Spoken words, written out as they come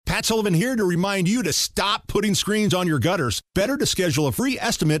Matt Sullivan here to remind you to stop putting screens on your gutters. Better to schedule a free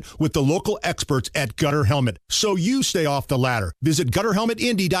estimate with the local experts at Gutter Helmet so you stay off the ladder. Visit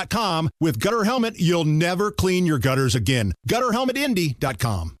GutterHelmetIndy.com. With Gutter Helmet, you'll never clean your gutters again.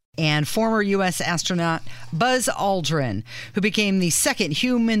 GutterHelmetIndy.com. And former U.S. astronaut Buzz Aldrin, who became the second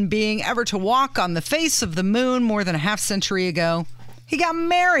human being ever to walk on the face of the moon more than a half century ago. He got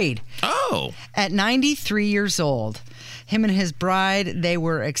married. Oh. At 93 years old. Him and his bride, they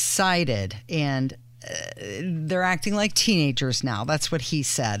were excited, and they're acting like teenagers now. That's what he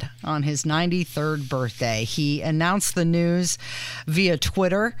said on his 93rd birthday. He announced the news via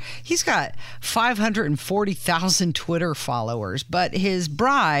Twitter. He's got 540,000 Twitter followers, but his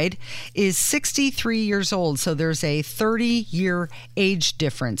bride is 63 years old, so there's a 30-year age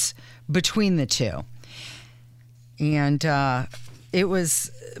difference between the two. And it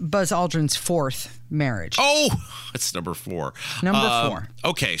was Buzz Aldrin's fourth marriage. Oh, it's number 4. Number 4.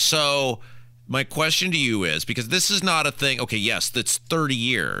 Okay, so my question to you is, because this is not a thing. Okay, yes, that's 30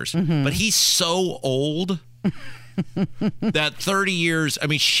 years, but he's so old that 30 years, I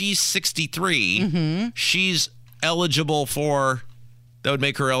mean, she's 63. She's eligible for, that would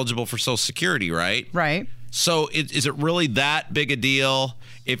make her eligible for Social Security, right? Right. So is it really that big a deal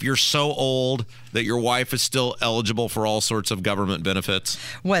if you're so old that your wife is still eligible for all sorts of government benefits?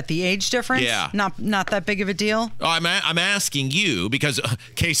 What, the age difference? Yeah. Not that big of a deal? Oh, I'm asking you because,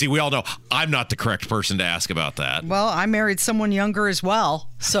 Casey, we all know I'm not the correct person to ask about that. Well, I married someone younger as well,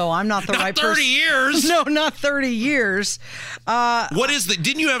 so I'm not the right person. Not 30 years? No, not 30 years. What is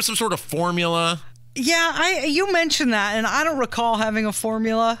didn't you have some sort of formula? Yeah, you mentioned that, and I don't recall having a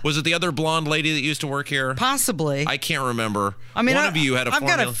formula. Was it the other blonde lady that used to work here? Possibly. I can't remember. I mean, one of you had a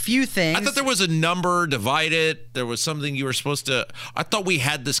formula. I've got a few things. I thought there was a number, divide it. There was something you were supposed to. I thought we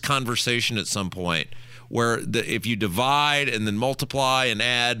had this conversation at some point where if you divide and then multiply and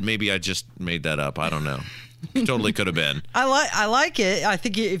add, maybe I just made that up. I don't know. Totally could have been. I like it. I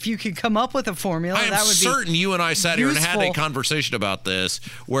think if you could come up with a formula, I am that would be certain you and I sat here and had a useful. conversation about this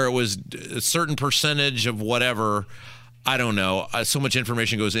where it was a certain percentage of whatever. I don't know. So much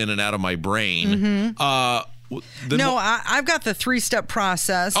information goes in and out of my brain. I've got the 3-step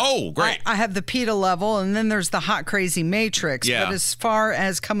process. Oh, great. I have the PETA level, and then there's the hot, crazy matrix. Yeah. But as far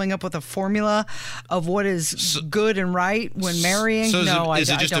as coming up with a formula of what is good and right when marrying, I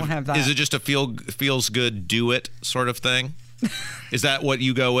don't have that. Is it just a feels good, do it sort of thing? Is that what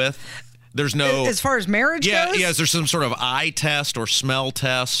you go with? There's no... As far as marriage goes? Yeah, is there some sort of eye test or smell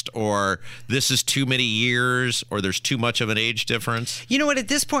test, or this is too many years, or there's too much of an age difference? You know what? At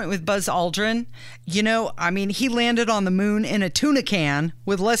this point with Buzz Aldrin, he landed on the moon in a tuna can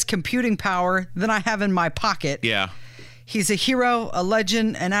with less computing power than I have in my pocket. Yeah. He's a hero, a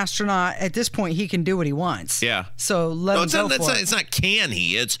legend, an astronaut. At this point, he can do what he wants. Yeah. So let him go for it. It's not can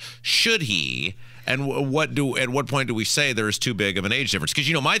he, it's should he. And at what point do we say there is too big of an age difference?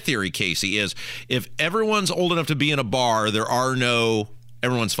 Because, my theory, Casey, is if everyone's old enough to be in a bar,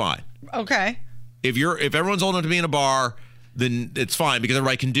 everyone's fine. Okay. If everyone's old enough to be in a bar, then it's fine because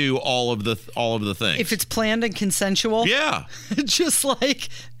everybody can do all of the things. If it's planned and consensual. Yeah. just like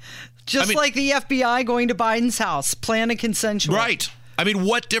the FBI going to Biden's house, planned and consensual. Right. I mean,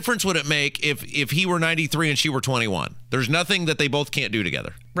 what difference would it make if he were 93 and she were 21? There's nothing that they both can't do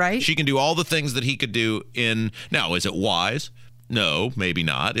together. Right. She can do all the things that he could do now, is it wise? No, maybe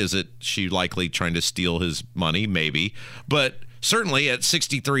not. Is it she likely trying to steal his money? Maybe. But certainly at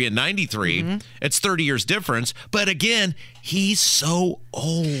 63 and 93, it's 30 years difference. But again, he's so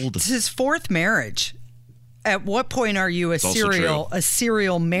old. It's his 4th marriage. At what point are you a serial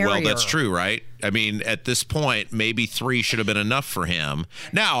marrier? Well, that's true, right? I mean, at this point, maybe 3 should have been enough for him.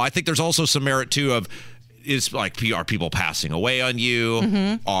 Now, I think there's also some merit too of are people passing away on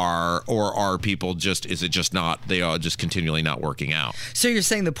you, are people just is it just not they are just continually not working out? So you're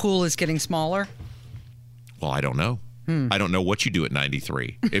saying the pool is getting smaller? Well, I don't know. I don't know what you do at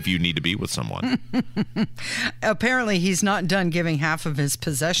 93 if you need to be with someone. Apparently, he's not done giving half of his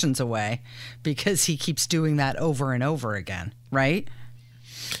possessions away because he keeps doing that over and over again, right?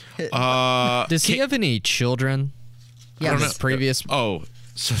 Does he have any children? Yeah. Previous. So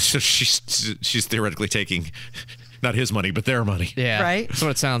she's theoretically taking not his money, but their money. Yeah. Right? That's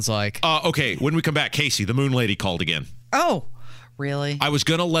what it sounds like. Okay, when we come back, Casey, the moon lady called again. Oh, really? I was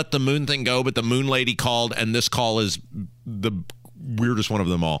going to let the moon thing go, but the moon lady called, and this call is the weirdest one of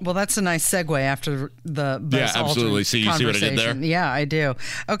them all. Well, that's a nice segue after the Buzz absolutely. Aldrin See what I did there? Yeah, I do.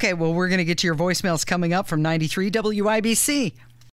 Okay, well, we're going to get to your voicemails coming up from 93 WIBC.